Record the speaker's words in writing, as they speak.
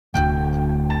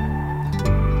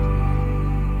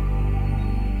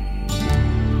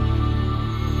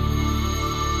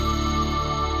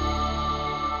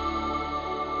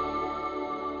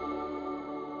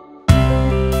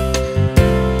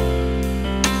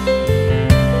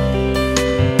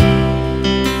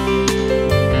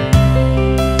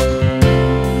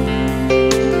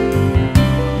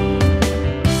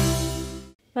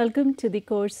welcome to the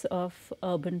course of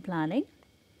Urban Planning.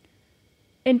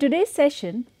 In today's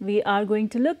session, we are going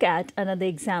to look at another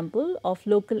example of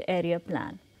local area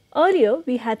plan. Earlier,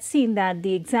 we had seen that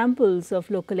the examples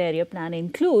of local area plan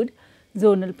include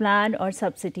zonal plan or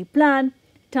subcity plan,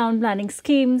 town planning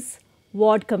schemes,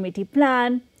 ward committee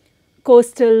plan,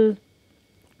 coastal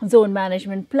zone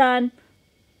management plan,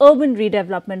 urban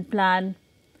redevelopment plan.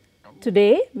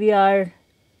 Today,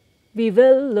 we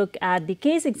will look at the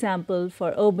case example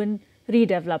for urban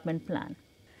redevelopment plan.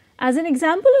 As an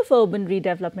example of urban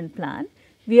redevelopment plan,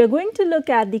 we are going to look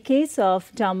at the case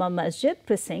of Jama Masjid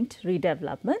Precinct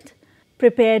redevelopment.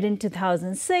 Prepared in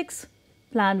 2006,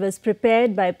 plan was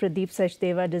prepared by Pradeep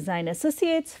Sachdeva Design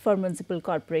Associates for Municipal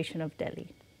Corporation of Delhi.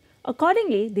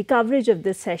 Accordingly, the coverage of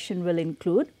this session will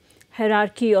include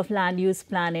hierarchy of land use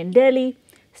plan in Delhi,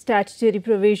 statutory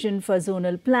provision for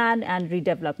zonal plan and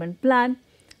redevelopment plan,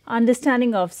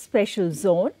 understanding of special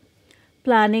zone,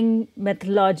 planning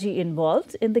methodology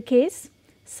involved in the case,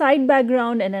 site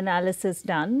background and analysis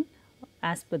done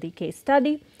as per the case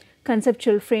study,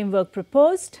 conceptual framework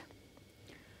proposed,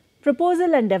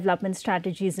 proposal and development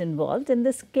strategies involved in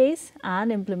this case,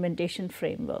 and implementation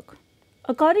framework.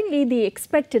 Accordingly, the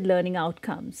expected learning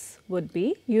outcomes would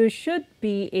be you should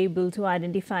be able to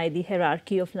identify the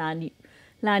hierarchy of land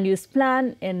use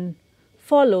plan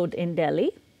followed in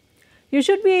Delhi. You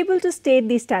should be able to state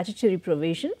the statutory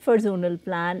provision for zonal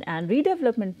plan and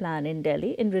redevelopment plan in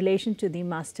Delhi in relation to the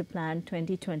Master Plan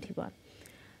 2021.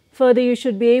 Further, you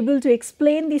should be able to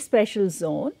explain the special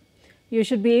zone. You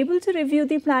should be able to review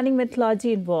the planning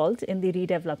methodology involved in the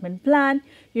redevelopment plan.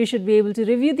 You should be able to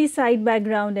review the site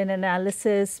background and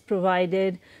analysis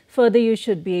provided. Further, you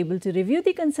should be able to review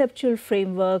the conceptual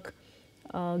framework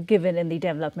given in the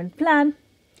development plan.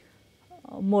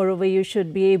 Moreover, you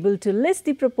should be able to list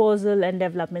the proposal and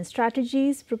development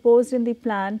strategies proposed in the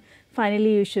plan.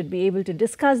 Finally, you should be able to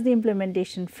discuss the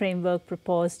implementation framework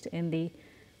proposed in the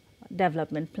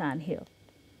development plan here.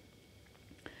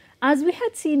 As we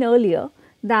had seen earlier,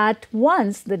 that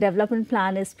once the development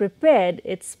plan is prepared,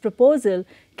 its proposal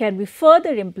can be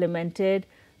further implemented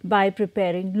by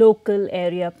preparing local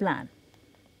area plan.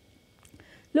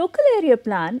 Local area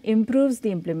plan improves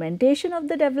the implementation of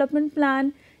the development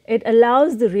plan. It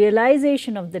allows the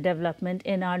realization of the development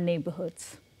in our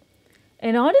neighborhoods.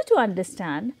 In order to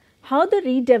understand how the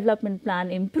redevelopment plan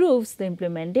improves the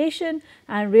implementation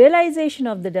and realization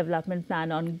of the development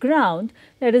plan on ground,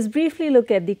 let us briefly look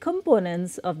at the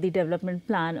components of the development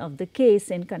plan of the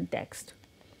case in context.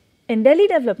 In Delhi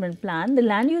development plan, the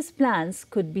land use plans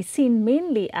could be seen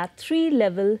mainly at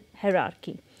three-level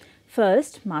hierarchy.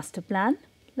 First, master plan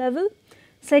level,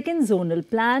 second, zonal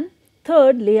plan,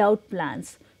 third, layout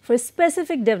plans for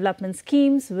specific development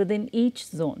schemes within each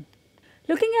zone.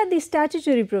 Looking at the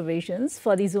statutory provisions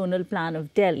for the zonal plan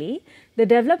of Delhi, the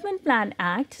Development Plan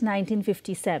Act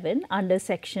 1957 under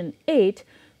section 8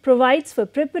 provides for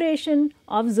preparation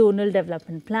of zonal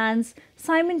development plans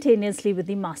simultaneously with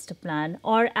the master plan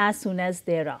or as soon as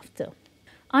thereafter.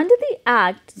 Under the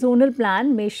Act, zonal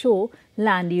plan may show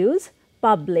land use,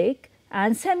 public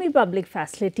and semi-public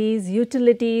facilities,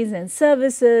 utilities and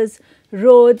services,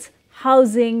 roads,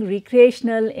 housing,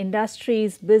 recreational,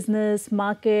 industries, business,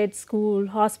 market, school,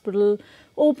 hospital,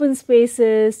 open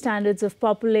spaces, standards of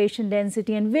population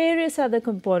density and various other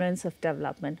components of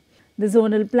development. The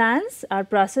zonal plans are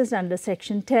processed under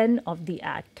section 10 of the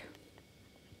Act.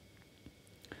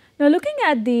 Now, looking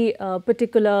at the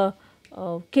particular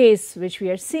case which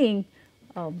we are seeing,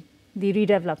 the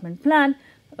redevelopment plan,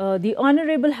 the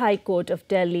Honorable High Court of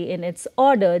Delhi in its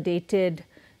order dated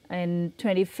in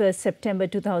 21st September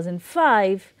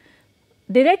 2005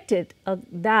 directed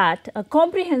that a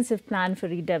comprehensive plan for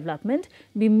redevelopment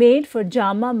be made for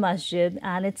Jama Masjid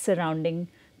and its surrounding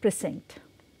precinct.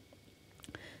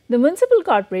 The Municipal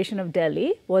Corporation of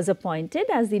Delhi was appointed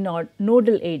as the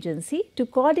nodal agency to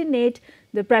coordinate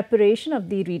the preparation of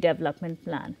the redevelopment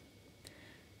plan.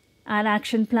 An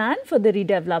action plan for the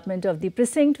redevelopment of the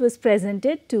precinct was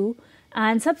presented to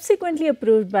and subsequently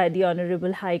approved by the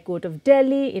Honorable High Court of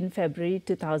Delhi in February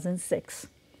 2006.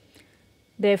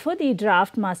 Therefore, the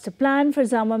draft master plan for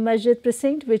Jama Masjid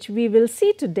precinct, which we will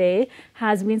see today,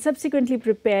 has been subsequently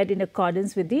prepared in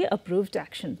accordance with the approved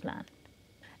action plan.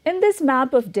 In this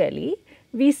map of Delhi,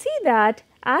 we see that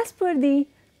as per the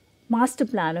Master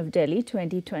Plan of Delhi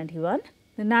 2021,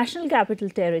 the National Capital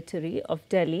Territory of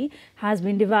Delhi has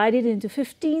been divided into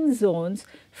 15 zones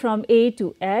from A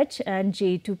to H and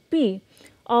J to P,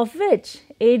 of which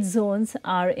 8 zones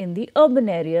are in the urban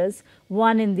areas,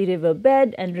 1 in the river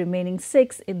bed and remaining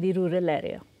 6 in the rural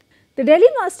area. The Delhi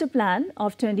Master Plan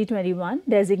of 2021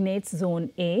 designates Zone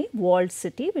A, walled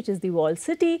city, which is the walled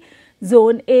city,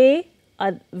 Zone A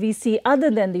we see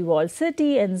other than the walled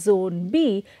city, and Zone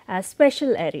B as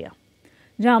special area.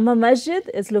 Jama Masjid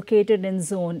is located in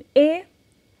Zone A.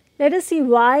 Let us see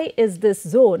why is this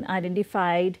zone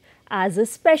identified as a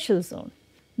special zone.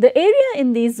 The area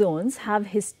in these zones have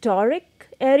historic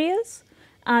areas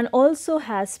and also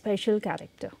has special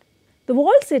character. The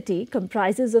walled city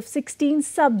comprises of 16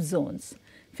 subzones.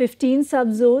 15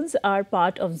 subzones are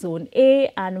part of Zone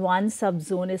A and one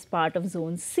subzone is part of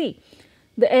Zone C.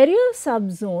 The area of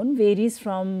subzone varies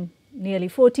from nearly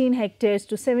 14 hectares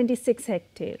to 76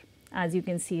 hectares, as you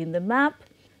can see in the map.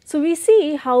 So, we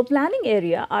see how planning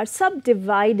area are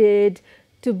subdivided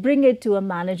to bring it to a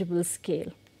manageable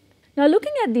scale. Now,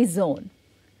 looking at the zone,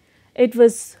 it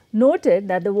was noted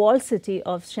that the walled city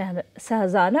of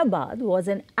Shahjahanabad was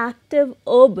an active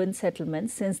urban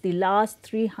settlement since the last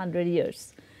 300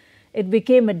 years. It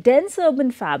became a dense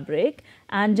urban fabric,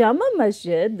 and Jama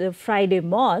Masjid, the Friday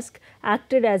mosque,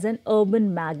 acted as an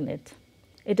urban magnet.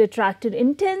 It attracted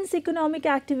intense economic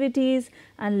activities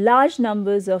and large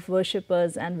numbers of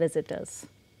worshippers and visitors.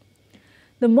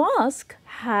 The mosque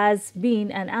has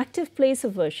been an active place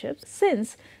of worship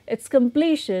since its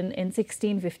completion in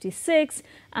 1656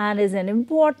 and is an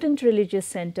important religious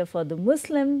center for the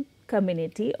Muslim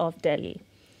community of Delhi.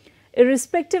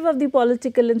 Irrespective of the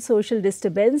political and social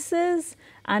disturbances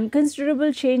and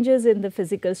considerable changes in the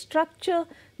physical structure,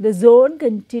 the zone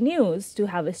continues to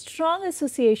have a strong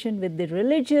association with the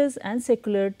religious and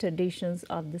secular traditions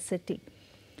of the city.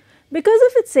 Because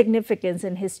of its significance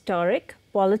in historic,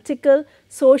 political,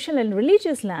 social and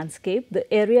religious landscape,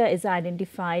 the area is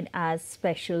identified as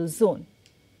special zone.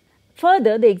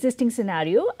 Further, the existing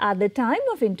scenario at the time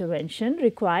of intervention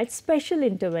required special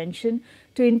intervention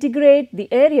to integrate the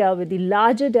area with the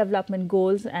larger development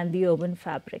goals and the urban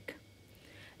fabric.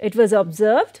 It was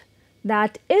observed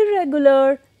that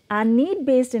irregular and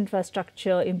need-based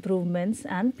infrastructure improvements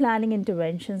and planning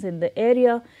interventions in the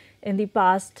area in the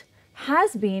past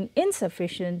has been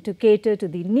insufficient to cater to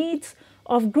the needs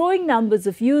of growing numbers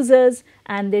of users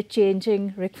and their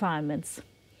changing requirements.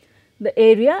 The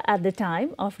area at the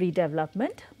time of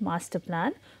redevelopment master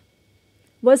plan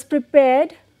was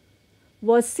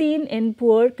seen in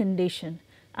poor condition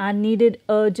and needed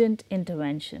urgent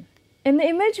intervention. In the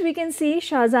image we can see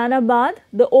Shahjahanabad,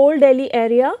 the old Delhi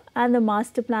area and the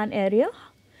master plan area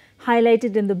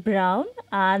highlighted in the brown,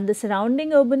 and the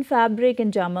surrounding urban fabric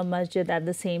in Jama Masjid at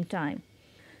the same time.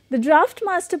 The draft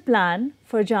master plan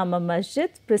for Jama Masjid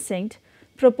precinct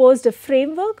proposed a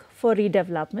framework for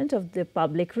redevelopment of the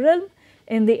public realm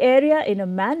in the area in a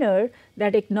manner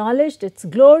that acknowledged its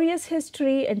glorious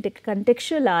history and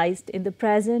contextualized in the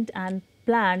present and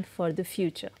planned for the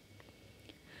future.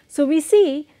 So, we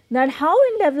see that how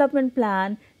in development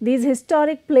plan these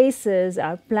historic places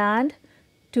are planned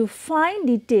to fine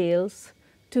details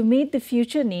to meet the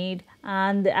future need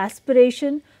and the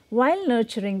aspiration while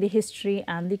nurturing the history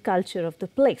and the culture of the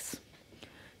place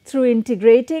through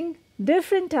integrating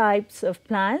different types of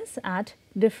plans at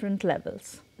different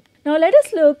levels. Now, let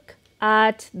us look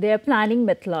at their planning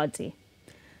methodology.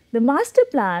 The master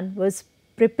plan was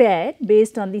prepared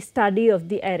based on the study of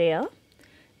the area,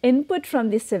 input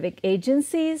from the civic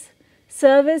agencies,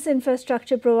 service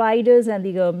infrastructure providers and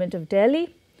the government of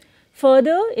Delhi.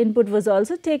 Further, input was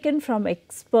also taken from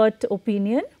expert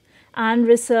opinion and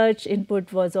research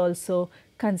input was also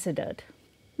considered.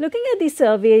 Looking at the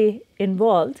survey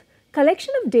involved,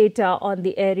 collection of data on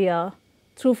the area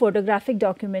through photographic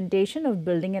documentation of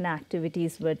building and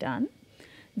activities were done.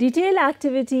 Detailed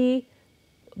activity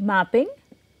mapping,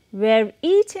 where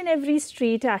each and every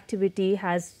street activity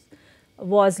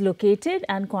was located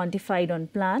and quantified on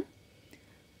plan.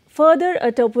 Further,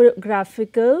 a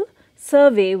topographical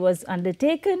survey was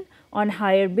undertaken on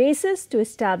higher basis to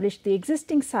establish the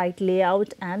existing site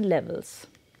layout and levels.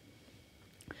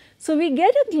 So, we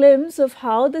get a glimpse of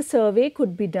how the survey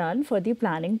could be done for the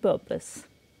planning purpose.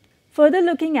 Further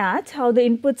looking at how the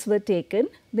inputs were taken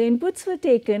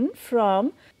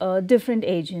from different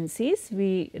agencies.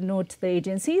 We note the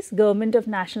agencies, Government of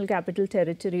National Capital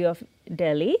Territory of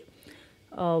Delhi,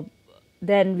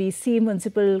 then we see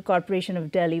Municipal Corporation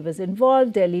of Delhi was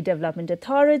involved, Delhi Development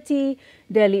Authority,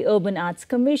 Delhi Urban Arts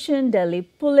Commission, Delhi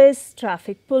Police,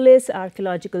 Traffic Police,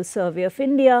 Archaeological Survey of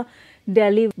India,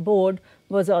 Delhi Board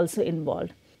was also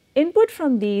involved. Input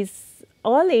from these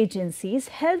all agencies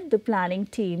helped the planning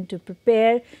team to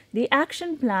prepare the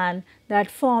action plan that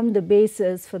formed the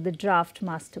basis for the draft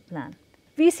master plan.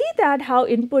 We see that how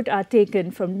input are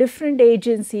taken from different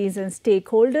agencies and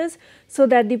stakeholders so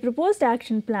that the proposed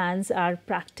action plans are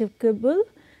practicable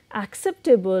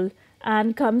acceptable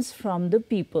and comes from the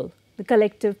people, the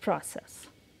collective process.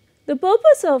 The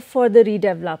purpose for the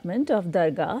redevelopment of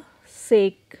Dargah,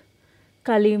 Sheikh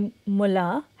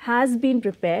Kalimullah, has been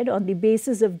prepared on the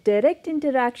basis of direct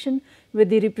interaction with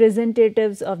the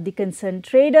representatives of the concerned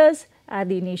traders at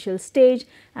the initial stage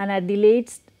and at the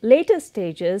later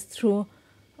stages through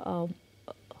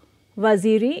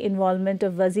Waziri, involvement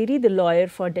of Waziri, the lawyer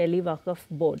for Delhi Waqf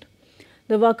Board.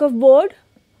 The Waqf Board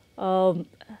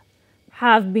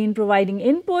have been providing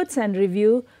inputs and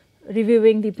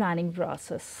reviewing the planning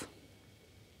process.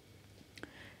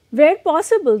 Where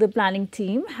possible, the planning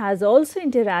team has also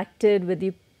interacted with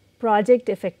the project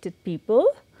affected people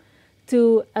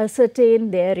to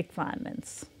ascertain their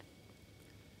requirements.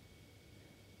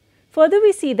 Further,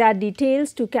 we see that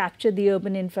details to capture the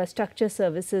urban infrastructure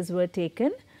services were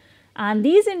taken, and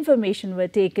these information were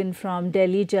taken from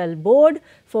Delhi Jal Board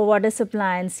for water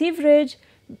supply and sewerage,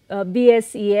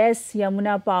 BSES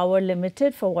Yamuna Power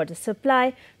Limited for water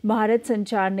supply, Bharat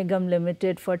Sanchar Nigam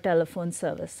Limited for telephone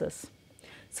services.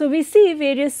 So, we see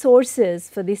various sources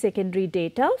for the secondary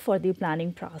data for the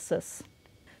planning process.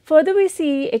 Further, we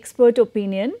see expert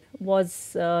opinion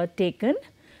was taken.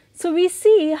 So, we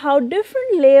see how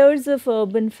different layers of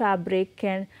urban fabric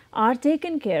are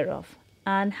taken care of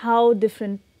and how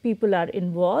different people are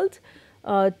involved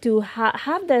to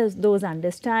have those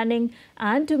understanding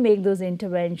and to make those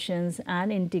interventions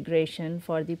and integration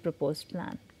for the proposed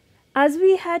plan. As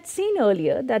we had seen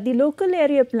earlier, that the local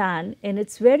area plan in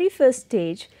its very first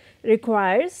stage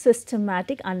requires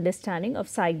systematic understanding of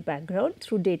site background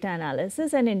through data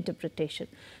analysis and interpretation.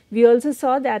 We also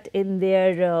saw that in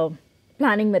their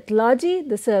planning methodology,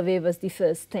 the survey was the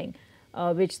first thing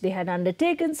which they had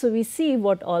undertaken. So, we see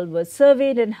what all was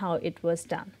surveyed and how it was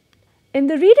done. In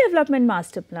the redevelopment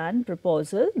master plan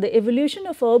proposal, the evolution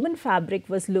of urban fabric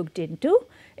was looked into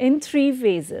in 3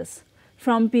 phases.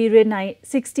 From period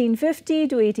 1650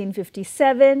 to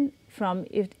 1857, from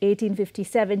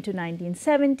 1857 to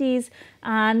 1970s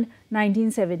and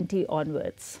 1970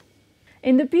 onwards.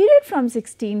 In the period from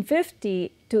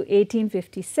 1650 to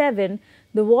 1857,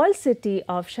 the walled city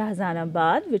of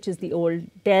Shahjahanabad, which is the old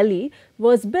Delhi,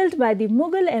 was built by the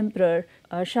Mughal emperor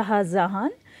Shah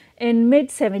Jahan in mid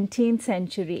 17th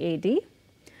century AD.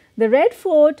 The Red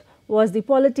Fort was the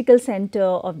political center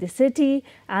of the city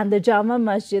and the Jama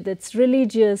Masjid its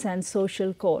religious and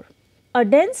social core. A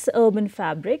dense urban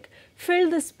fabric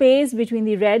filled the space between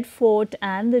the Red Fort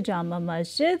and the Jama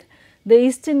Masjid. The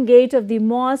eastern gate of the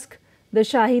mosque, the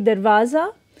Shahi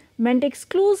Darwaza, meant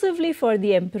exclusively for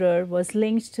the emperor, was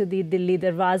linked to the Delhi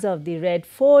Darwaza of the Red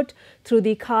Fort through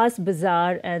the Khas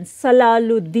Bazaar and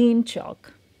Salaluddin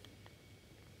Chowk.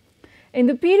 In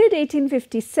the period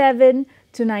 1857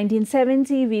 to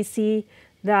 1970, we see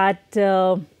that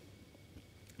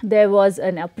there was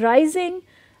an uprising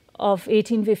of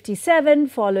 1857.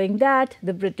 Following that,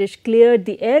 the British cleared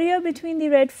the area between the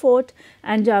Red Fort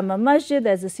and Jama Masjid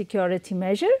as a security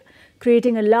measure,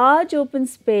 creating a large open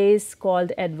space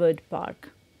called Edward Park.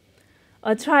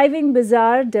 A thriving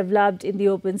bazaar developed in the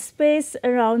open space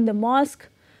around the mosque.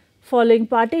 Following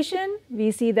partition,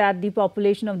 we see that the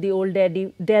population of the old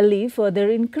Delhi further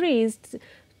increased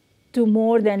to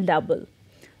more than double.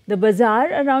 The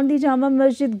bazaar around the Jama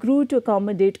Masjid grew to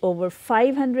accommodate over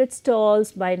 500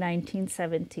 stalls by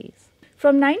 1970s.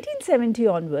 From 1970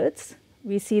 onwards,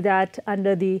 we see that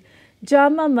under the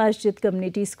Jama Masjid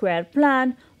Community Square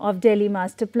Plan of Delhi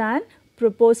Master Plan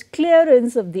proposed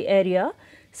clearance of the area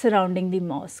surrounding the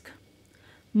mosque.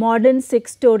 Modern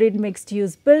 6-storied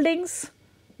mixed-use buildings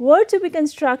were to be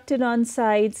constructed on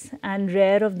sites and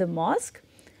rear of the mosque.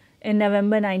 In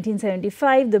November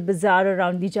 1975, the bazaar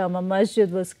around the Jama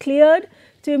Masjid was cleared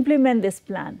to implement this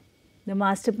plan. The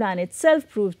master plan itself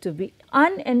proved to be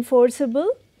unenforceable.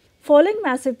 Following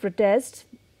massive protests,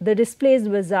 the displaced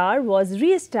bazaar was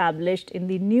re-established in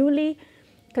the newly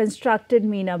constructed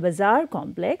Meena Bazaar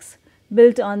complex,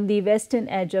 built on the western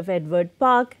edge of Edward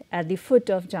Park at the foot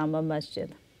of Jama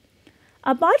Masjid.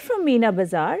 Apart from Meena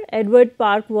Bazaar, Edward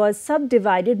Park was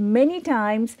subdivided many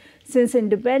times since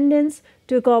independence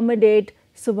to accommodate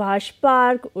Subhash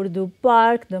Park, Urdu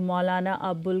Park, the Maulana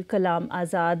Abul Kalam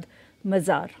Azad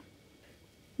Mazar.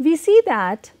 We see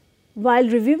that while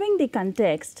reviewing the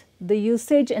context, the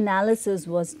usage analysis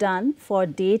was done for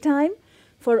daytime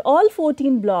for all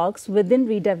 14 blocks within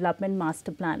redevelopment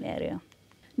master plan area.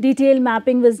 Detailed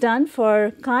mapping was done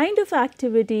for kind of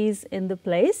activities in the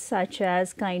place, such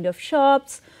as kind of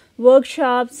shops,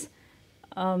 workshops,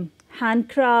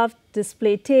 handcraft,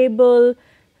 display table,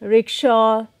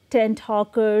 rickshaw, tent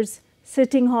hawkers,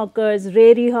 sitting hawkers,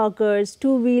 rary hawkers,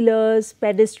 two-wheelers,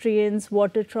 pedestrians,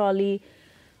 water trolley,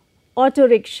 auto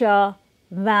rickshaw,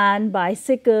 van,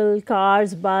 bicycle,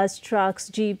 cars, bus, trucks,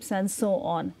 jeeps and so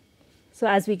on. So,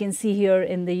 as we can see here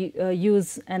in the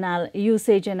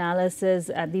usage analysis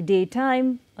at the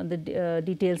daytime, the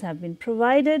details have been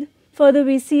provided. Further,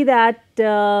 we see that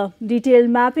detailed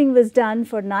mapping was done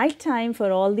for night time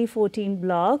for all the 14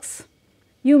 blocks.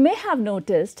 You may have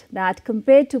noticed that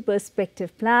compared to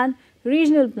perspective plan,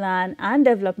 regional plan and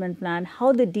development plan,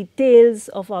 how the details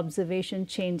of observation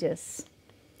changes.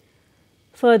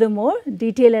 Furthermore,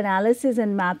 detailed analysis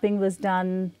and mapping was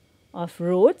done of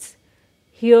roads.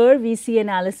 Here we see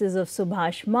analysis of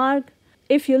Subhash Marg.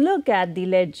 If you look at the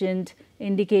legend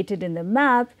indicated in the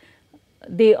map,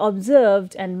 they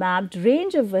observed and mapped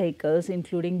range of vehicles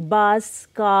including bus,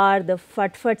 car, the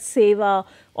Fat-Fat Seva,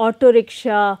 auto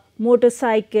rickshaw,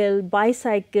 motorcycle,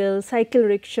 bicycle, cycle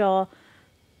rickshaw,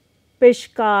 push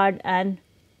cart and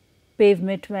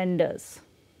pavement vendors.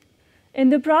 In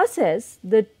the process,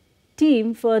 the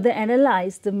team further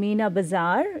analyzed the Meena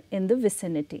Bazaar in the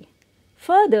vicinity.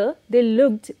 Further, they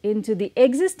looked into the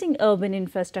existing urban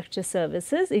infrastructure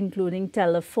services including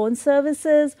telephone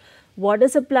services, water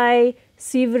supply,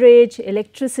 sewerage,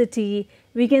 electricity.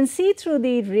 We can see through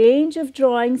the range of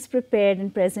drawings prepared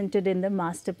and presented in the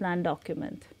master plan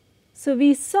document. So,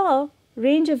 we saw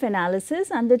range of analysis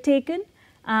undertaken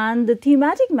and the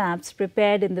thematic maps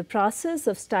prepared in the process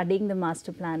of studying the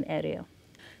master plan area.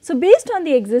 So, based on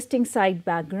the existing site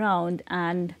background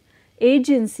and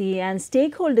agency and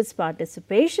stakeholders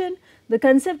participation, the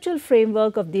conceptual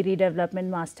framework of the redevelopment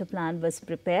master plan was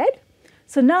prepared.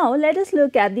 So, now let us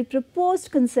look at the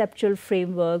proposed conceptual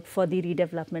framework for the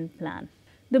redevelopment plan.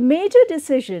 The major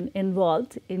decision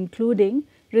involved including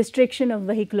restriction of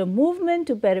vehicular movement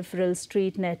to peripheral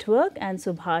street network and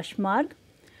Subhash Marg,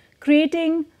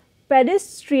 creating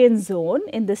pedestrian zone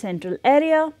in the central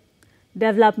area,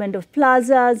 development of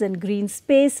plazas and green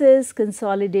spaces,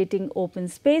 consolidating open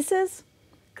spaces,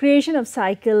 creation of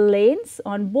cycle lanes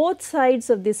on both sides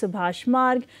of the Subhash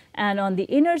Marg and on the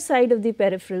inner side of the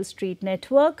peripheral street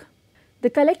network. The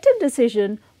collective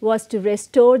decision was to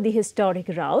restore the historic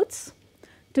routes,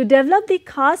 to develop the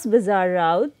Khas Bazaar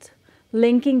route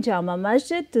linking Jama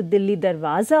Masjid to Delhi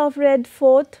Darwaza of Red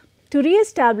Fort, to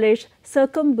re-establish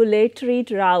circumambulatory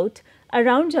route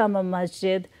around Jama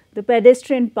Masjid. The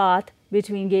pedestrian path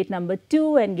between gate number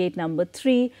 2 and gate number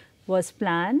 3 was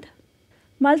planned.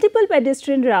 Multiple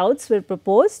pedestrian routes were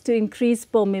proposed to increase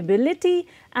permeability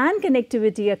and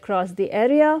connectivity across the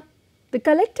area. The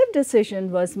collective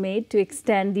decision was made to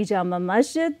extend the Jama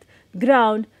Masjid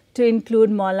ground to include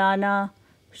Maulana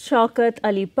Shaukat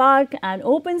Ali Park and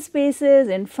open spaces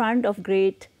in front of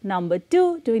gate number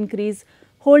 2 to increase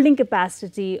holding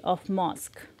capacity of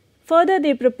mosque. Further,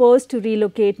 they proposed to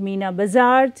relocate Meena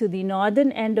Bazaar to the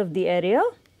northern end of the area.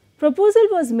 Proposal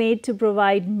was made to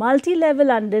provide multi-level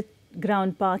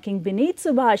underground parking beneath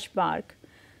Subhash Park.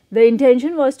 The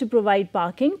intention was to provide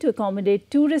parking to accommodate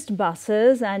tourist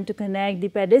buses and to connect the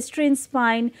pedestrian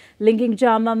spine linking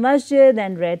Jama Masjid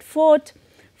and Red Fort.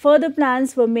 Further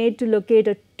plans were made to locate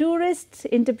a tourist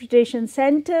interpretation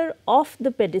center off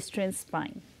the pedestrian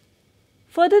spine.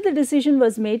 Further, the decision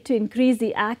was made to increase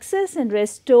the access and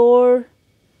restore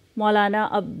Maulana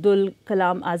Abdul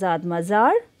Kalam Azad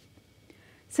Mazar.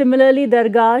 Similarly,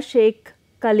 Dargah Sheikh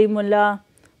Kalimullah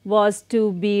was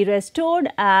to be restored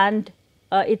and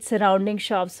its surrounding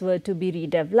shops were to be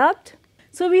redeveloped.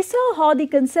 So, we saw how the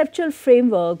conceptual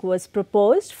framework was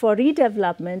proposed for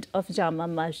redevelopment of Jama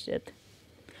Masjid.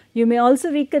 You may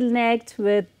also reconnect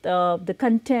with the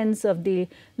contents of the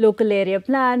local area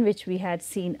plan which we had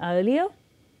seen earlier.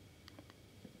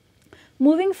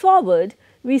 Moving forward,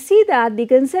 we see that the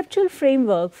conceptual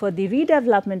framework for the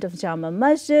redevelopment of Jama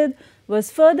Masjid was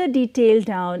further detailed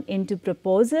down into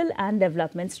proposal and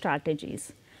development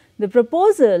strategies. The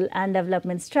proposal and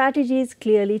development strategies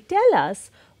clearly tell us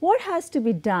what has to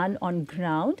be done on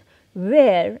ground,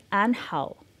 where and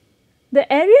how. The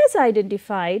areas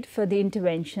identified for the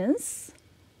interventions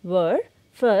were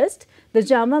first the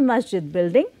Jama Masjid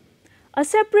building. A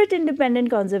separate independent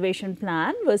conservation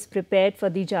plan was prepared for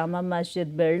the Jama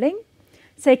Masjid building.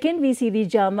 Second, we see the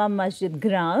Jama Masjid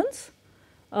grounds.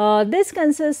 This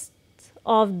consists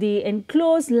of the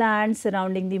enclosed land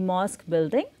surrounding the mosque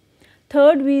building.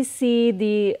 Third, we see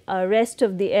the rest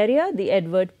of the area, the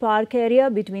Edward Park area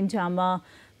between Jama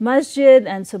Masjid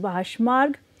and Subhash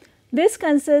Marg. This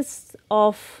consists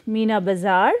of Meena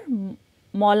Bazaar,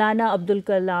 Maulana Abdul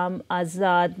Kalam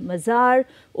Azad Mazar,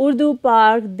 Urdu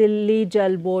Park, Delhi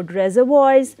Jal Board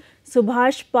reservoirs,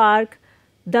 Subhash Park,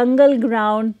 Dangal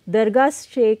ground, Dargah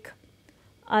Sheikh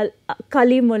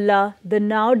Kalimullah, the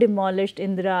now demolished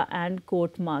Indira and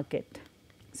Court Market.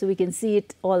 So, we can see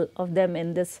it all of them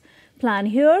in this plan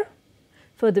here.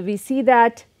 Further, we see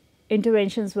that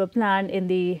interventions were planned in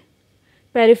the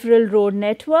peripheral road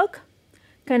network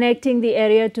connecting the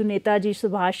area to Netaji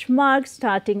Subhash Marg,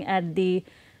 starting at the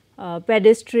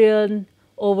pedestrian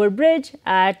overbridge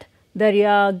at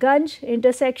Daryaganj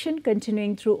intersection,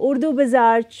 continuing through Urdu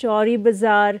Bazaar, Chauri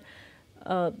Bazaar,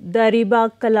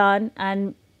 Daribagh Kalan,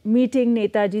 and meeting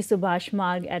Netaji Subhash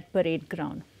Marg at Parade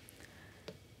Ground.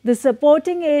 The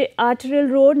supporting arterial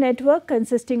road network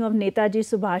consisting of Netaji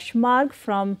Subhash Marg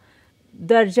from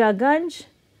Darjaganj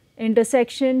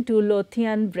intersection to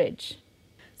Lothian Bridge.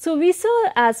 So, we saw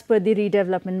as per the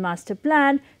redevelopment master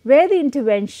plan where the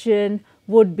intervention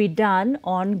would be done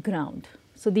on ground.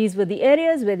 So, these were the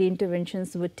areas where the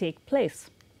interventions would take place.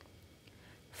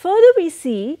 Further, we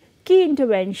see key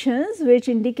interventions which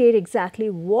indicate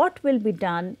exactly what will be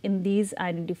done in these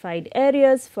identified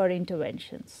areas for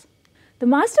interventions. The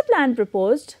master plan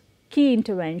proposed key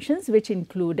interventions which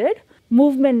included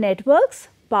movement networks,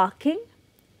 parking,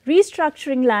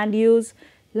 restructuring land use,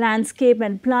 landscape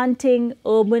and planting,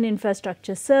 urban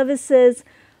infrastructure services,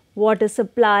 water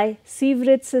supply,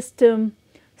 sewerage system,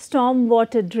 storm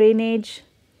water drainage,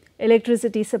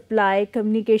 electricity supply,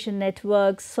 communication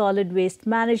networks, solid waste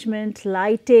management,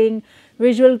 lighting,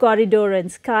 visual corridor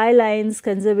and skylines,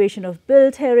 conservation of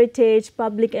built heritage,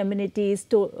 public amenities,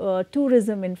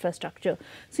 tourism infrastructure.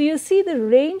 So, you see the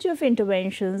range of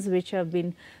interventions which have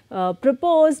been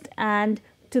proposed and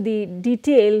to the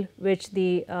detail which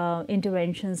the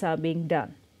interventions are being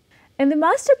done. In the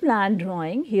master plan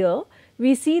drawing here,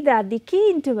 we see that the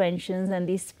key interventions and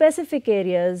the specific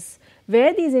areas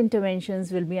where these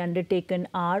interventions will be undertaken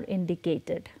are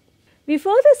indicated. We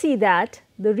further see that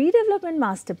the redevelopment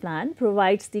master plan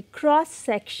provides the cross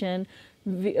section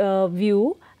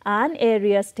view and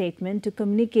area statement to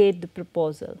communicate the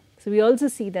proposal. So, we also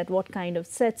see that what kind of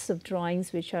sets of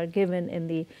drawings which are given in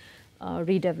the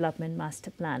redevelopment master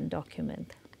plan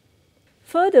document.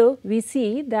 Further, we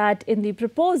see that in the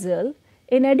proposal,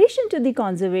 in addition to the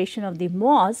conservation of the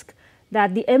mosque,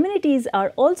 that the amenities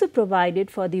are also provided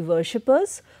for the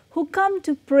worshippers who come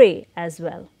to pray as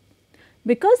well.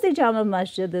 Because the Jama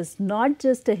Masjid is not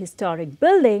just a historic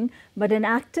building, but an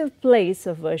active place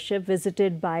of worship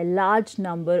visited by a large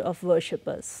number of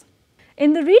worshippers.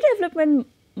 In the redevelopment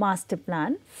master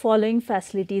plan, following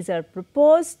facilities are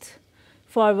proposed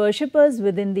for worshippers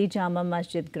within the Jama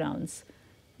Masjid grounds.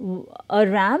 A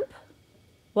ramp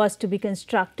was to be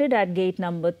constructed at gate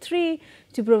number 3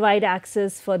 to provide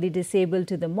access for the disabled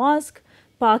to the mosque.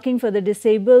 Parking for the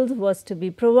disabled was to be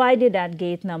provided at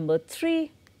gate number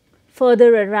 3.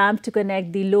 Further, a ramp to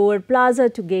connect the lower plaza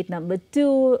to gate number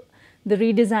 2. The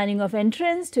redesigning of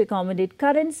entrance to accommodate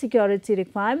current security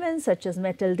requirements such as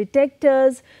metal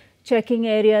detectors, checking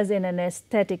areas in an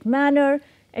aesthetic manner,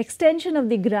 extension of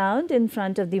the ground in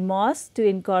front of the mosque to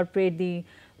incorporate the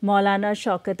Maulana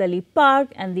Shaukat Ali Park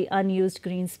and the unused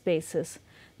green spaces.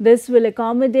 This will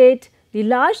accommodate the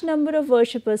large number of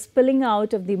worshippers spilling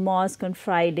out of the mosque on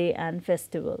Friday and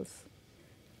festivals.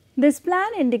 This plan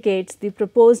indicates the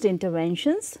proposed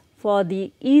interventions for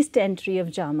the east entry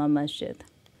of Jama Masjid.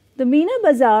 The Meena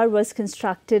Bazaar was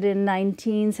constructed in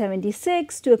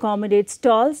 1976 to accommodate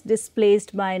stalls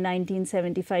displaced by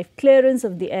 1975 clearance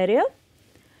of the area.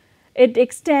 It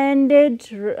extended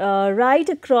right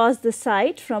across the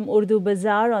site from Urdu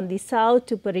Bazaar on the south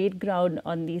to Parade Ground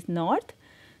on the north.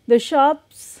 The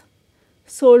shops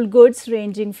sold goods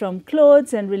ranging from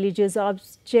clothes and religious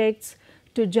objects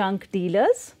to junk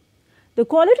dealers. The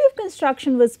quality of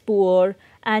construction was poor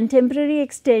and temporary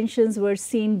extensions were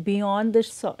seen beyond the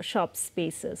shop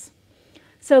spaces.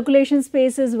 Circulation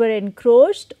spaces were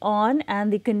encroached on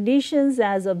and the conditions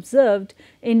as observed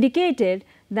indicated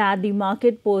that the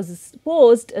market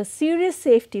posed a serious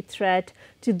safety threat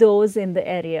to those in the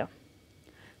area.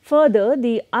 Further,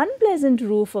 the unpleasant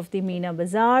roof of the Meena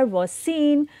Bazaar was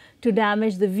seen to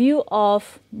damage the view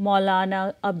of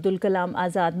Maulana Abdul Kalam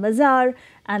Azad Mazar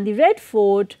and the Red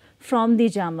Fort from the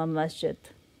Jama Masjid.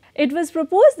 It was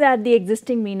proposed that the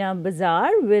existing Meena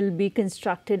Bazaar will be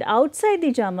constructed outside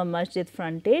the Jama Masjid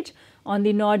frontage on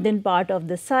the northern part of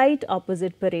the site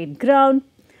opposite Parade Ground.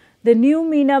 The new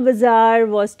Meena Bazaar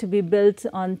was to be built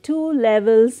on 2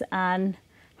 levels and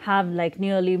have like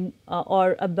nearly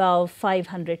or above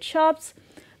 500 shops.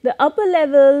 The upper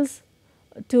levels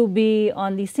to be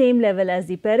on the same level as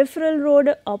the peripheral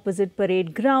road opposite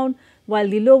Parade Ground, while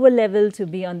the lower level to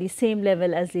be on the same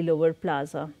level as the lower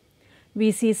plaza.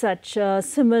 We see such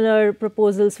similar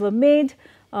proposals were made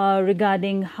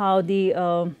regarding how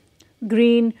the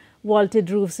green vaulted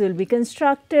roofs will be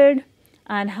constructed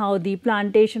and how the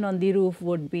plantation on the roof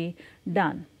would be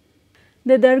done.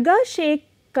 The Dargah Sheikh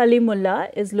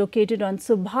Kalimullah is located on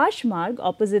Subhash Marg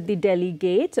opposite the Delhi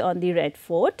Gate on the Red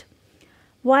Fort.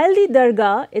 While the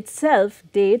Dargah itself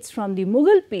dates from the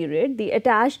Mughal period, the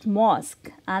attached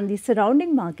mosque and the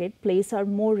surrounding marketplace are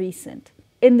more recent.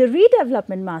 In the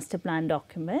redevelopment master plan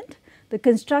document, the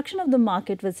construction of the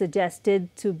market was suggested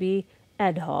to be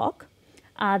ad hoc.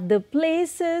 At the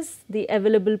places, the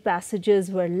available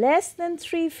passages were less than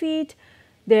 3 feet.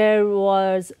 There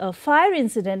was a fire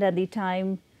incident at the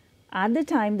time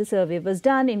the survey was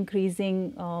done,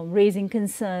 raising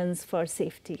concerns for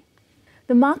safety.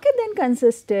 The market then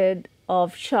consisted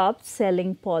of shops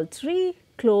selling poultry,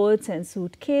 clothes and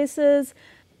suitcases.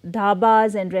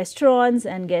 Dhabas and restaurants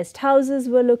and guest houses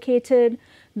were located.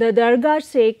 The Dargah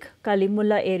Sheikh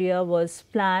Kalimullah area was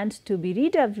planned to be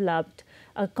redeveloped,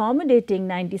 accommodating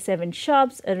 97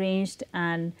 shops arranged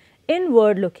an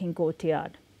inward-looking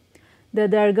courtyard. The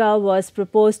Dargah was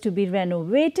proposed to be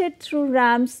renovated through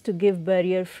ramps to give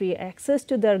barrier-free access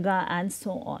to Dargah and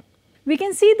so on. We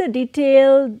can see the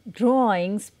detailed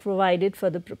drawings provided for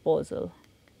the proposal.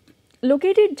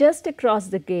 Located just across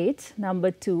the gate,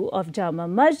 number 2 of Jama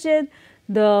Masjid,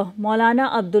 the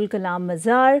Maulana Abdul Kalam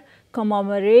Mazar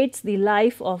commemorates the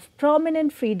life of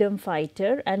prominent freedom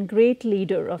fighter and great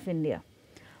leader of India.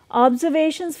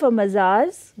 Observations for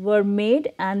mazars were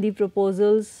made and the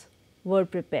proposals were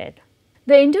prepared.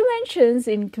 The interventions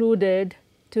included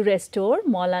to restore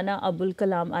Maulana Abul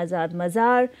Kalam Azad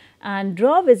Mazar and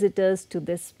draw visitors to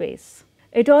this space.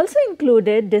 It also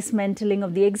included dismantling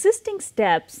of the existing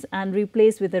steps and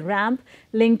replaced with a ramp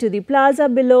linked to the plaza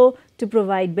below to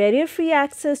provide barrier-free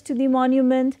access to the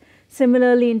monument.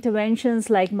 Similarly, interventions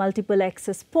like multiple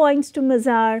access points to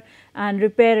Mazar and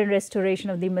repair and restoration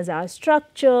of the Mazar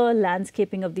structure,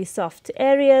 landscaping of the soft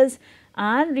areas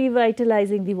and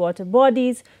revitalizing the water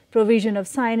bodies, provision of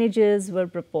signages were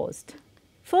proposed.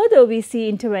 Further, we see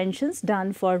interventions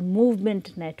done for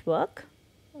movement network.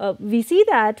 We see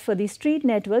that for the street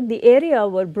network, the area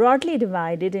were broadly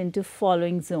divided into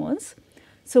following zones: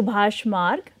 Subhash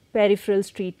Marg, peripheral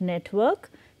street network,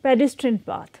 pedestrian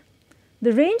path.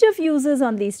 The range of users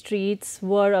on these streets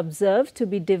were observed to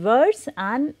be diverse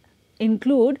and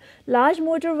include large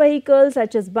motor vehicles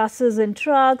such as buses and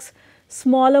trucks,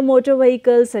 smaller motor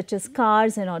vehicles such as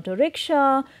cars and auto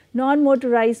rickshaw,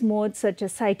 non-motorized modes such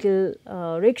as cycle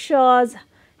rickshaws,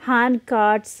 hand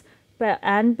carts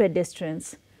and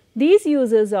pedestrians. These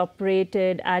users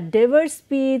operated at diverse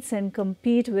speeds and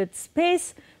compete with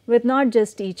space with not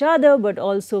just each other but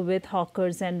also with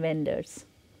hawkers and vendors.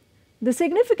 The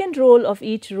significant role of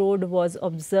each road was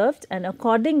observed and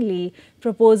accordingly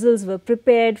proposals were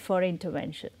prepared for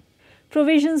intervention.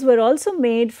 Provisions were also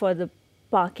made for the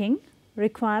parking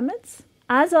requirements.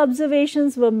 As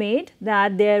observations were made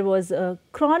that there was a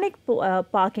chronic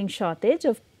parking shortage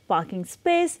of parking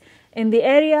space in the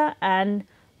area and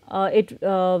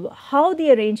how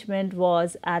the arrangement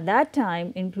was at that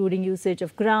time, including usage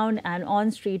of ground and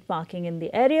on-street parking in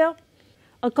the area.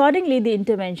 Accordingly, the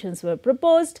interventions were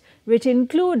proposed, which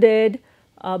included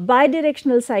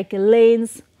bidirectional cycle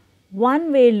lanes,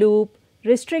 one-way loop,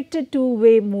 restricted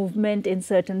two-way movement in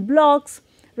certain blocks,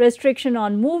 restriction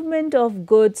on movement of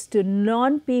goods to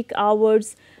non-peak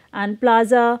hours, and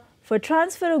plaza for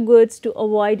transfer of goods to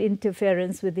avoid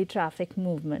interference with the traffic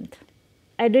movement.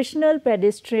 Additional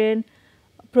pedestrian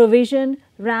provision,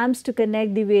 ramps to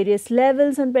connect the various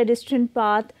levels on pedestrian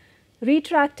path,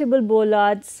 retractable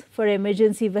bollards for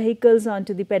emergency vehicles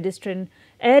onto the pedestrian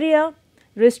area,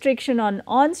 restriction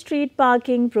on street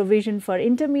parking, provision for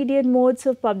intermediate modes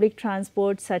of public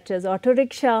transport such as auto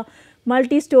rickshaw,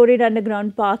 multi-storied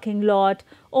underground parking lot.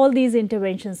 All these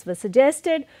interventions were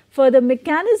suggested. Further,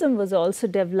 mechanism was also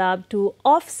developed to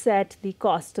offset the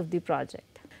cost of the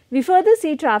project. We further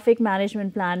see traffic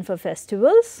management plan for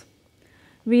festivals.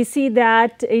 We see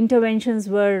that interventions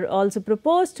were also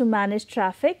proposed to manage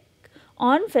traffic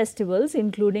on festivals,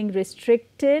 including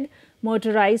restricted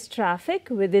motorized traffic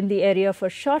within the area for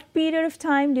short period of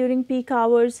time during peak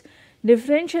hours,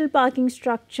 differential parking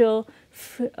structure,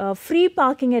 free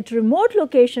parking at remote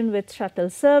location with shuttle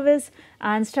service,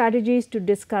 and strategies to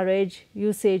discourage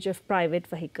usage of private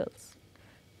vehicles.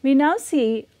 We now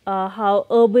see how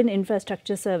urban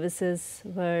infrastructure services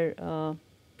were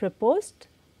proposed,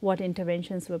 what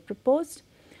interventions were proposed.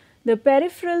 The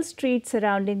peripheral streets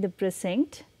surrounding the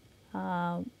precinct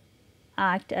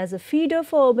act as a feeder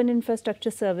for urban infrastructure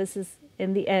services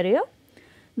in the area.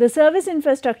 The service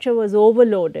infrastructure was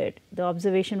overloaded. The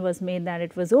observation was made that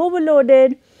it was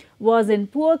overloaded, was in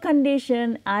poor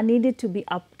condition and needed to be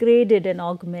upgraded and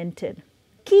augmented.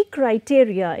 key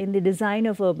criteria in the design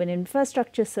of urban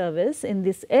infrastructure service in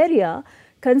this area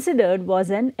considered was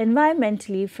an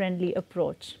environmentally friendly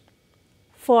approach.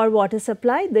 For water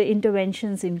supply, the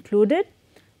interventions included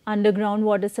underground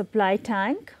water supply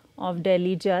tank of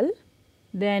Delhi Jal.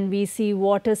 Then we see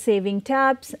water saving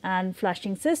taps and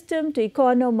flushing system to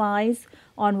economize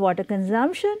on water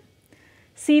consumption,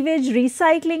 sewage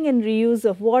recycling and reuse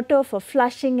of water for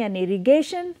flushing and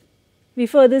irrigation. We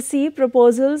further see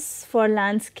proposals for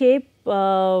landscape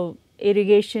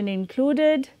irrigation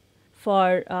included,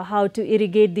 for how to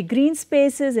irrigate the green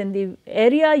spaces in the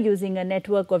area using a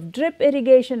network of drip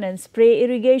irrigation and spray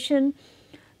irrigation.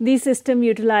 These systems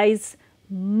utilize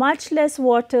much less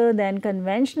water than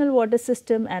conventional water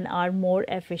system and are more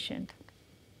efficient.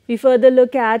 We further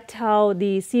look at how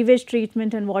the sewage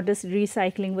treatment and water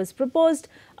recycling was proposed.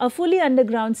 A fully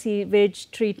underground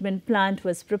sewage treatment plant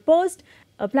was proposed.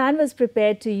 A plan was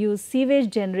prepared to use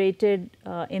sewage generated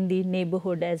in the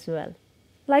neighborhood as well.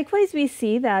 Likewise, we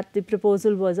see that the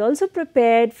proposal was also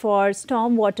prepared for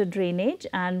storm water drainage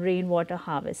and rainwater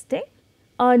harvesting.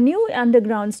 A new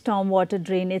underground storm water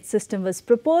drainage system was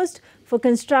proposed for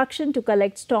construction to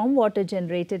collect storm water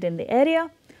generated in the area.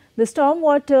 The storm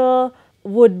water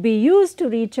would be used to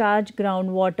recharge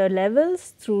groundwater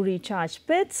levels through recharge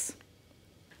pits.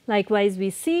 Likewise, we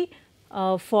see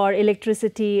for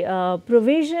electricity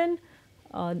provision,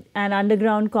 an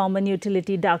underground common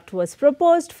utility duct was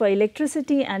proposed for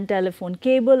electricity and telephone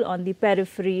cable on the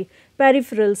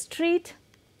peripheral street.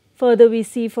 Further, we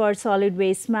see for solid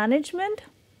waste management,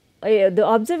 the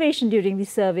observation during the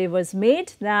survey was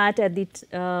made that at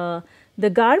the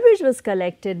garbage was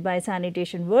collected by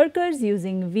sanitation workers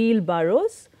using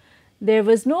wheelbarrows. There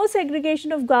was no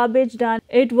segregation of garbage done.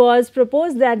 It was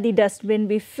proposed that the dustbin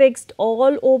be fixed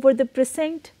all over the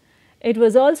precinct. It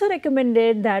was also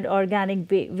recommended that organic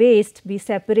waste be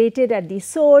separated at the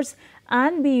source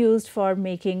and be used for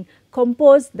making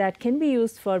compost that can be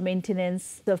used for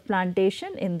maintenance of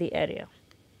plantation in the area.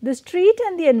 The street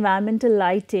and the environmental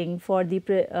lighting for the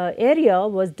area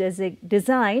was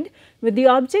designed with the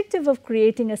objective of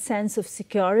creating a sense of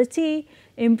security,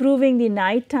 improving the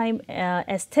nighttime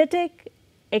aesthetic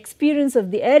experience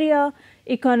of the area,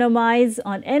 economize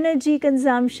on energy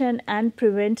consumption and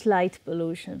prevent light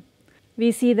pollution.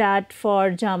 We see that for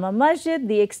Jama Masjid,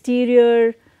 the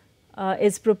exterior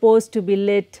is proposed to be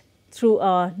lit through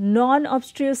a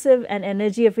non-obtrusive and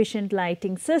energy efficient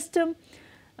lighting system.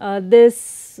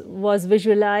 This was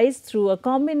visualized through a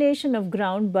combination of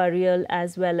ground burial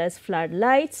as well as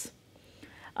floodlights.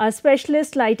 A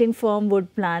specialist lighting firm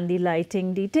would plan the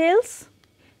lighting details.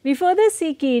 We further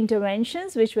see key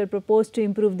interventions which were proposed to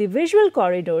improve the visual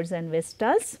corridors and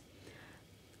vistas,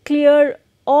 clear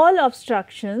all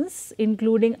obstructions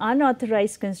including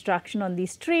unauthorized construction on the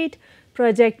street,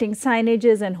 projecting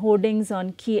signages and hoardings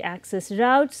on key access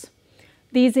routes.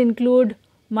 These include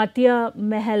Matia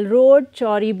Mahal Road,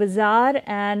 Chauri Bazaar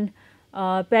and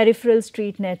peripheral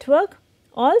street network.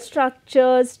 All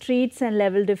structures, streets and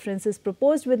level differences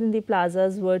proposed within the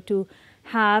plazas were to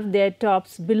have their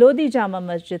tops below the Jama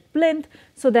Masjid plinth,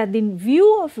 so that the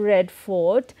view of Red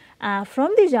Fort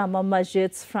from the Jama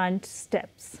Masjid's front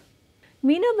steps.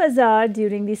 Meena Bazaar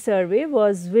during the survey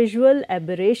was visual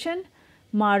aberration,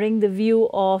 marring the view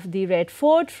of the Red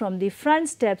Fort from the front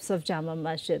steps of Jama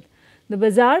Masjid. The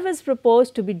bazaar was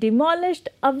proposed to be demolished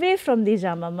away from the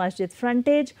Jama Masjid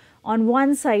frontage on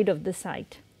one side of the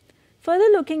site. Further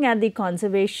looking at the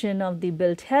conservation of the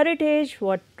built heritage,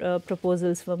 what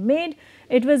proposals were made,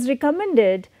 it was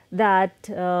recommended that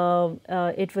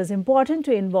it was important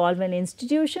to involve an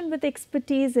institution with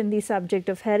expertise in the subject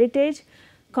of heritage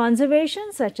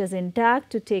conservation, such as intact,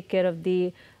 to take care of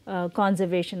the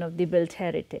conservation of the built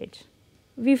heritage.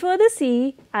 We further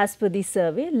see, as per the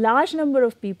survey, large number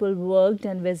of people worked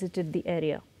and visited the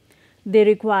area. They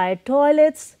required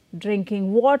toilets,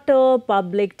 drinking water,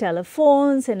 public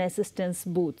telephones and assistance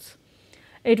booths.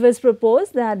 It was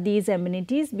proposed that these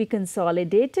amenities be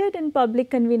consolidated in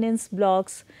public convenience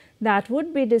blocks that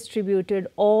would be distributed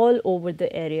all over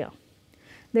the area.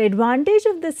 The advantage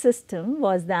of this system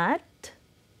was that it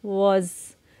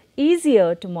was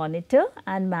easier to monitor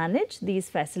and manage these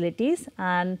facilities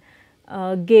and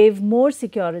gave more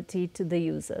security to the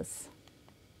users.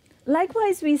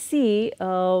 Likewise, we see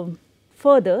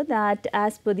further that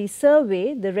as per the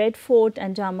survey, the Red Fort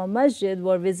and Jama Masjid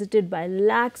were visited by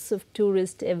lakhs of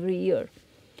tourists every year.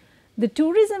 The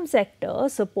tourism sector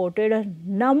supported a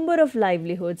number of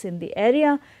livelihoods in the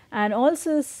area and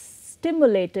also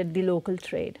stimulated the local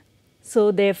trade.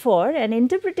 So, therefore, an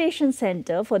interpretation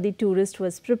center for the tourist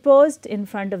was proposed in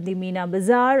front of the Meena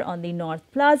Bazaar on the North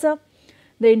Plaza.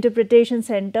 The interpretation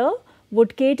center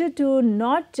would cater to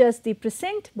not just the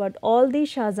precinct but all the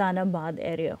Shahjahanabad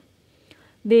area.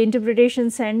 The interpretation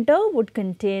center would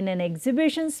contain an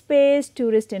exhibition space,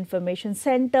 tourist information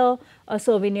center, a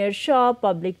souvenir shop,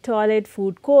 public toilet,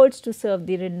 food courts to serve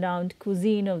the renowned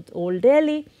cuisine of Old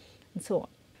Delhi, and so on.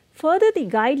 Further, the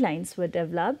guidelines were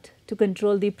developed to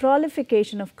control the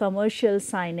proliferation of commercial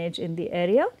signage in the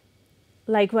area.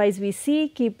 Likewise, we see,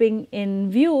 keeping in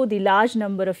view the large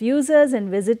number of users and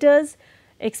visitors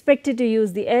expected to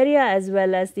use the area as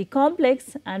well as the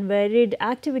complex and varied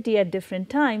activity at different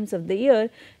times of the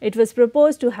year, it was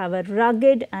proposed to have a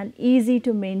rugged and easy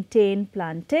to maintain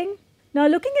planting. Now,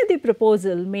 looking at the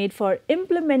proposal made for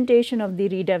implementation of the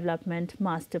redevelopment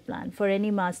master plan. For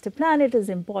any master plan, it is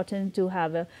important to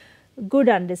have a good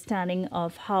understanding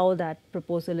of how that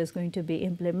proposal is going to be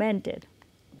implemented.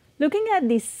 Looking at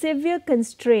the severe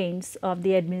constraints of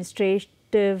the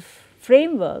administrative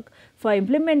framework for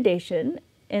implementation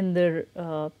in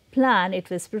the plan, it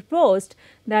was proposed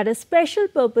that a special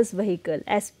purpose vehicle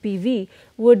SPV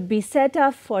would be set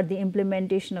up for the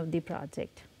implementation of the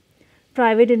project.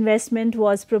 Private investment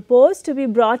was proposed to be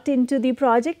brought into the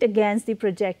project against the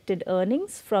projected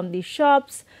earnings from the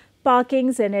shops,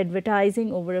 parkings and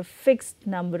advertising over a fixed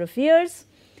number of years.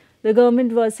 The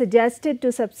government was suggested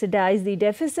to subsidize the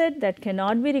deficit that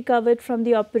cannot be recovered from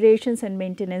the operations and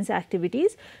maintenance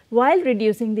activities while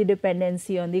reducing the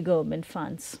dependency on the government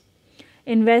funds.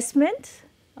 Investment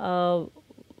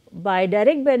by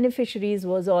direct beneficiaries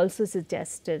was also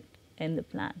suggested in the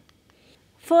plan.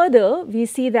 Further, we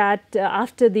see that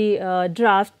after the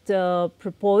draft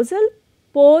proposal,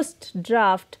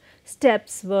 post-draft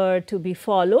steps were to be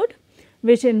followed,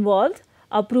 which involved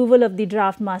approval of the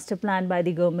draft master plan by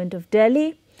the government of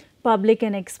Delhi, public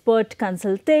and expert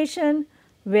consultation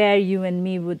where you and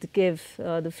me would give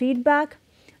the feedback,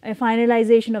 a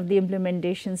finalization of the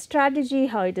implementation strategy,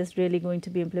 how it is really going to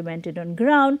be implemented on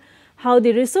ground, how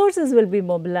the resources will be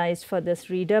mobilized for this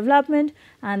redevelopment,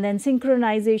 and then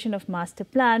synchronization of master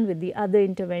plan with the other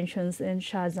interventions in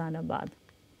Shahjahanabad.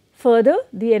 Further,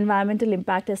 the environmental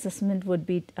impact assessment would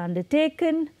be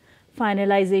undertaken,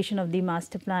 finalization of the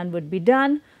master plan would be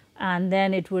done, and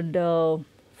then it would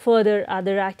further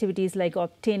other activities like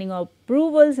obtaining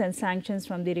approvals and sanctions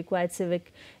from the required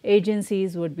civic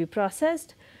agencies would be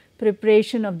processed.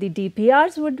 Preparation of the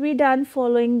DPRs would be done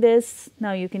following this.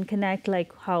 Now, you can connect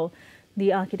like how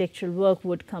the architectural work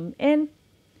would come in.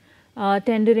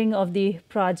 Tendering of the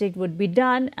project would be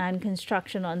done and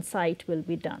construction on site will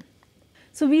be done.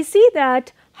 So, we see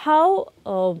that how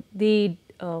the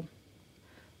urban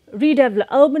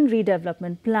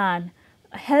redevelopment plan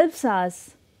helps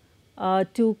us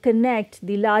to connect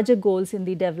the larger goals in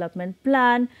the development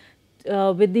plan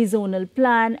with the zonal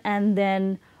plan and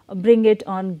then bring it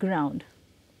on ground.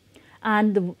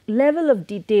 And the level of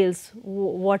details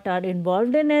what are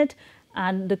involved in it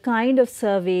and the kind of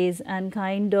surveys and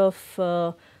kind of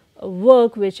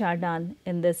work which are done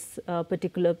in this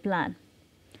particular plan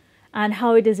and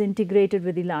how it is integrated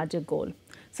with the larger goal.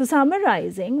 So,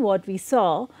 summarizing what we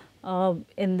saw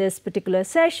in this particular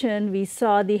session, we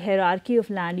saw the hierarchy of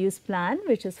land use plan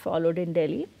which is followed in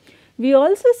Delhi. We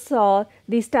also saw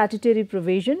the statutory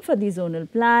provision for the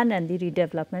zonal plan and the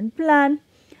redevelopment plan.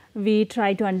 We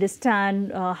try to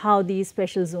understand how these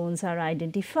special zones are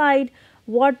identified,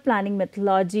 what planning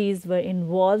methodologies were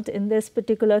involved in this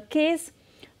particular case.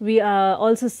 We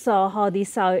also saw how the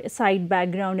site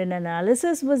background and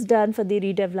analysis was done for the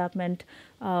redevelopment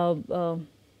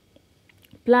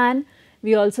plan.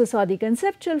 We also saw the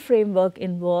conceptual framework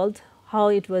involved, how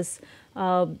it was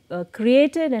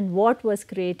created and what was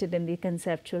created in the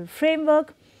conceptual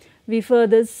framework. We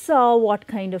further saw what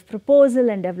kind of proposal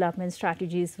and development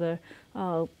strategies were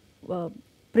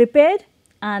prepared,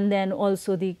 and then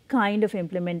also the kind of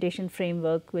implementation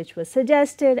framework which was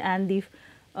suggested and the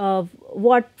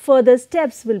what further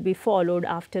steps will be followed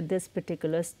after this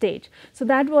particular stage. So,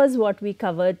 that was what we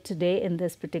covered today in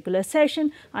this particular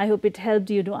session. I hope it helped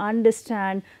you to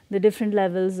understand the different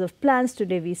levels of plans.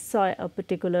 Today we saw a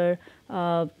particular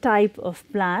type of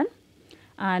plan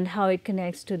and how it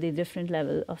connects to the different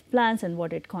level of plans and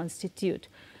what it constitutes.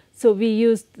 So, we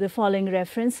used the following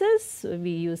references. We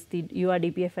used the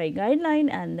URDPFI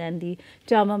guideline and then the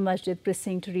Jama Masjid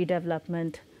Precinct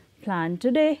Redevelopment Plan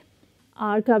today.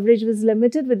 Our coverage was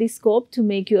limited with the scope to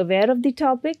make you aware of the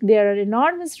topic. There are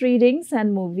enormous readings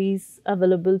and movies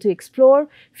available to explore.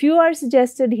 Few are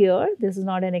suggested here. This is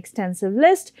not an extensive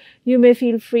list. You may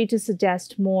feel free to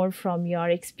suggest more from your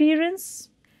experience.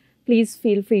 Please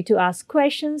feel free to ask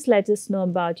questions. Let us know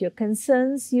about your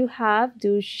concerns you have.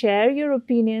 Do share your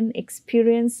opinion,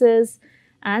 experiences,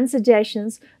 and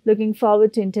suggestions. Looking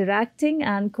forward to interacting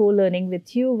and co-learning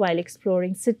with you while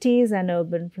exploring cities and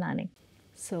urban planning.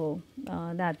 So,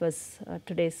 that was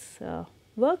today's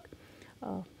work.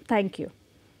 Thank you.